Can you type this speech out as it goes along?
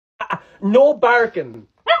No barking.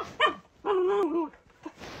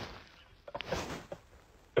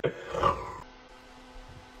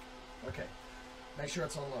 Okay, make sure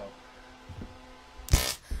it's on low.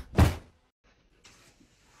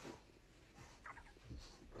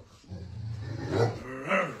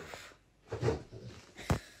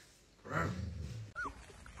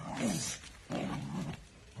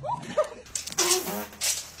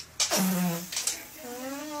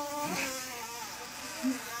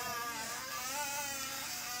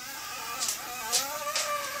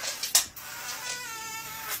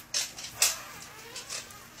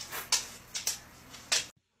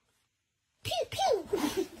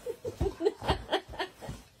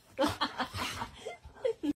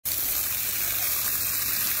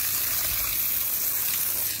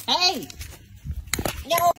 Hey!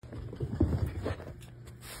 No!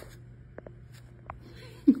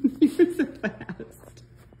 You're so fast.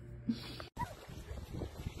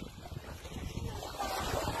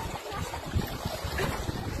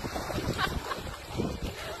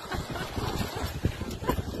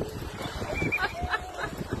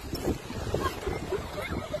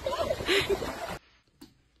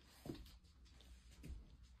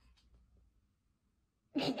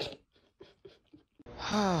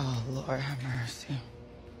 Oh, Lord have mercy.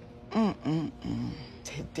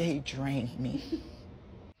 Today drained me.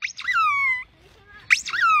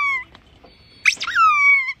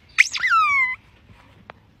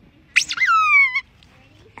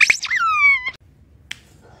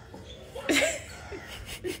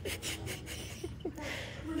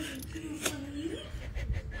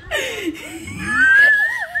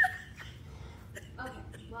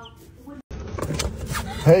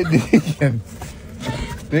 Hey, Deacon.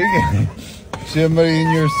 Deacon, somebody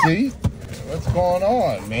in your seat? What's going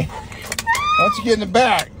on, man? Why don't you get in the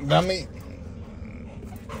back, dummy?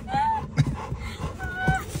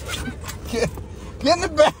 Get in the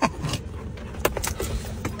back.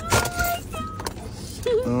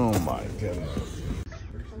 Oh my goodness.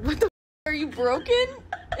 What the f are you broken?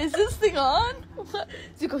 Is this thing on? What?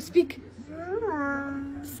 Zuko, speak.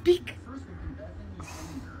 Speak.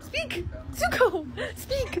 Speak. Zuko,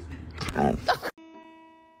 speak. Oh.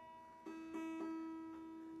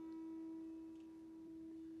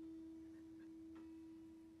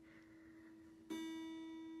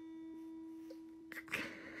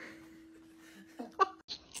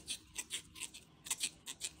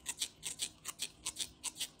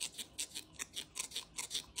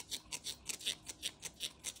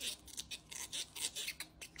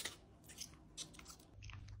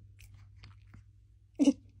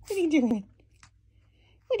 What are you doing?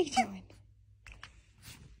 What are you doing?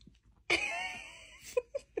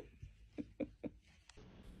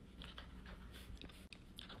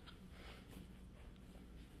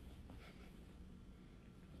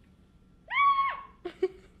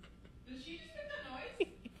 Did she just make that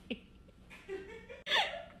noise?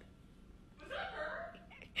 Was that her?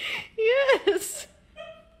 Yes.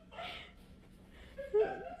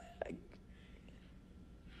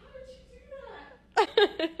 How did she do that?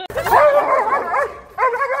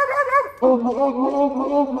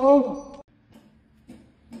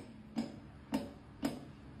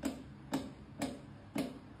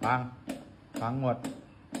ฟังหมด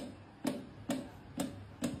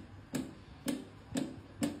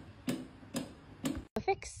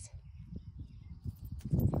Fix.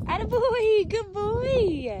 Attaboy, good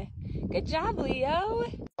boy. Good job, Leo.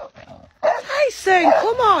 Tyson,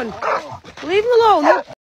 come on. Leave him alone.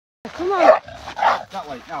 Come on. That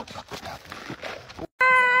way, now.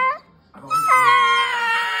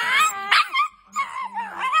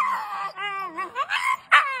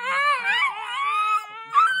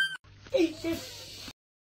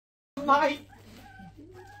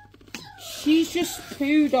 She's just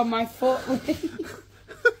pooed on my foot.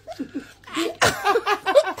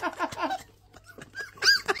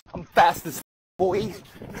 I'm fast as boy.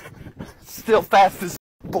 Still fast as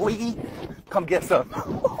boy. Come get some.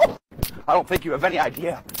 I don't think you have any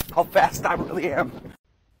idea how fast I really am.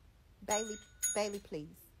 Bailey,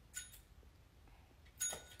 please.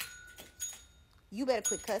 You better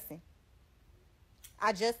quit cussing.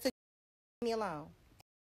 I just took me alone.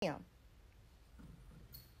 Damn.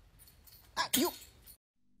 You.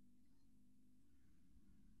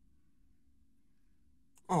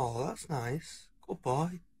 Oh, that's nice. Good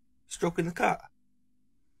boy. Stroking the cat.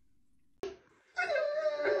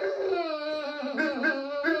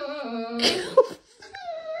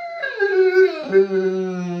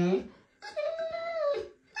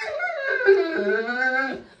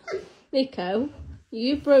 Nico,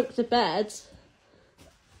 you broke the bed.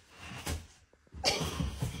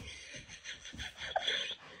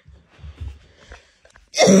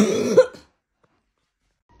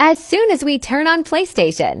 As soon as we turn on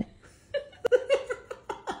PlayStation.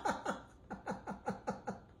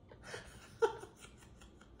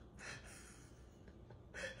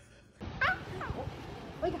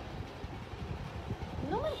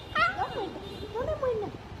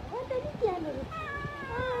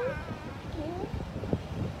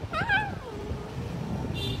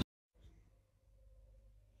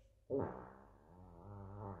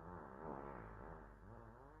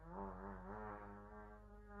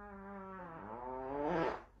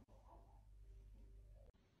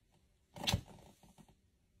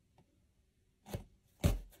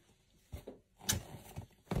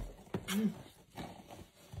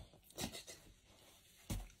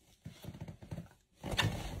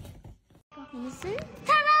 Let me see.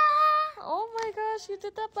 Ta-da! Oh my gosh, you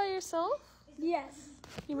did that by yourself? Yes.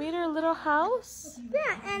 You made her a little house?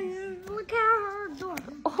 Yeah, and look at her door.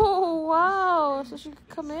 Oh wow, so she could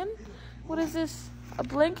come in? What is this, a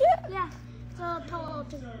blanket? Yeah, it's a pillow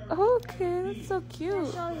too. Okay, that's so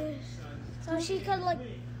cute. Show you. So she could like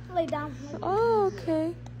lay down. Oh,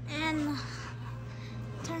 okay. And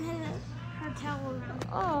turn her tail over.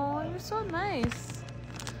 Oh, you're so nice.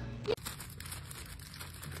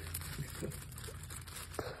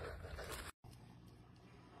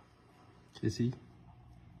 Kissy.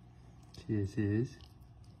 Kisses.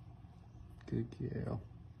 Good girl.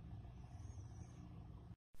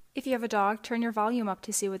 If you have a dog, turn your volume up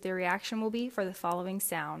to see what their reaction will be for the following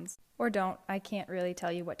sounds. Or don't, I can't really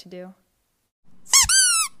tell you what to do.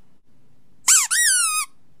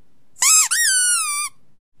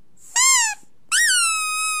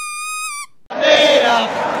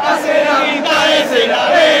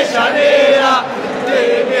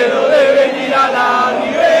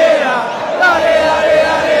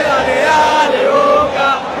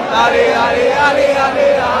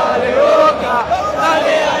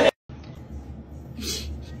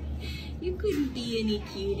 You couldn't be any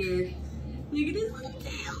cuter. Look at his little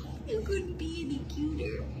tail. You couldn't be any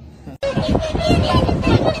cuter.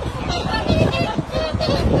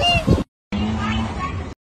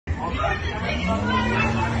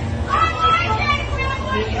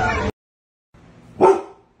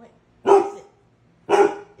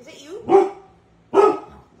 Is it you?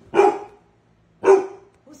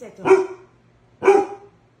 Who's that dog?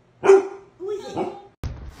 Who is it?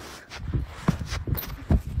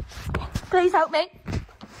 Please help me.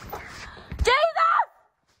 Jesus!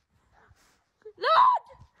 Lord!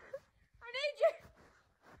 I need you!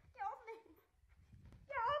 Help me!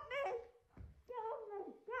 Help me!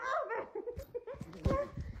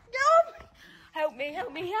 Help me! Help me!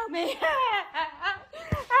 Help me! Help me! Help me!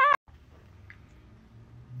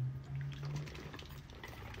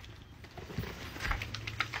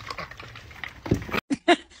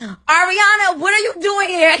 Ariana, what are you doing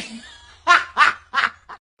here?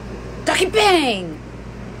 Ducky bang!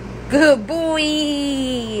 Good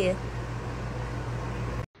boy!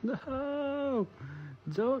 No!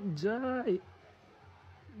 Don't die!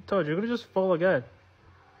 Todd, you're gonna just fall again.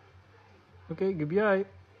 Okay, goodbye.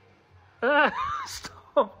 Ah!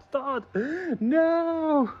 Stop, Todd!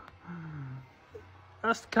 No!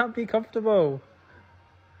 That can't be comfortable.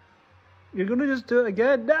 You're gonna just do it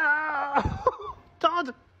again. No!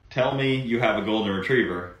 Todd! Tell me you have a golden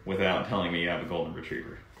retriever without telling me you have a golden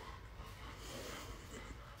retriever.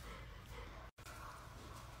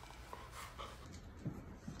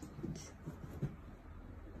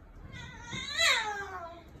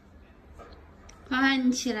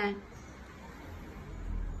翻起来。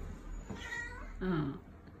嗯，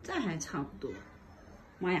这还差不多。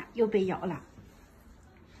妈呀，又被咬了。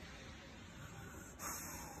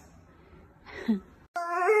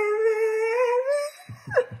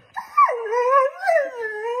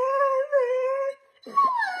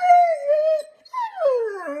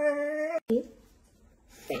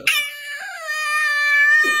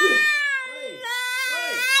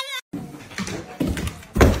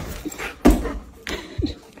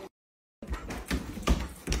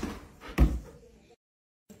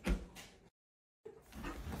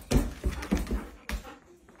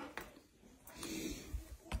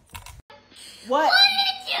What? What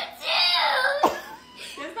did you do?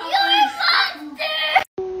 You're a monster!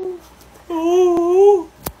 Ooh.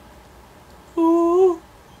 Ooh.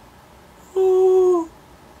 Ooh.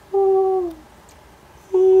 Ooh.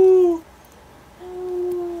 Ooh.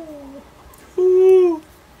 Ooh.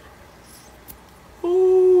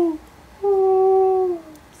 Ooh. Ooh.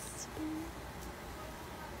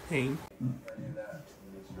 Hey.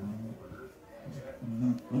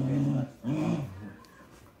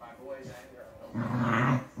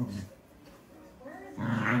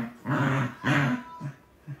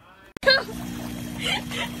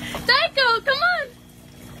 Psycho, come on!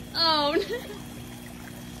 Oh no.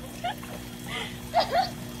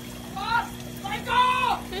 Psycho!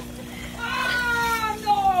 Ah,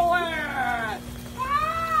 nowhere!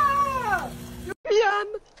 Ah! Miam!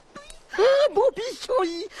 Un beau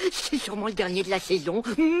pissenlit! C'est sûrement le dernier de la saison.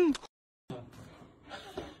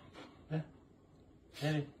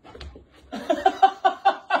 Hey.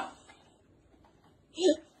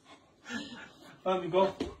 Let me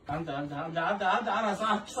go. I'm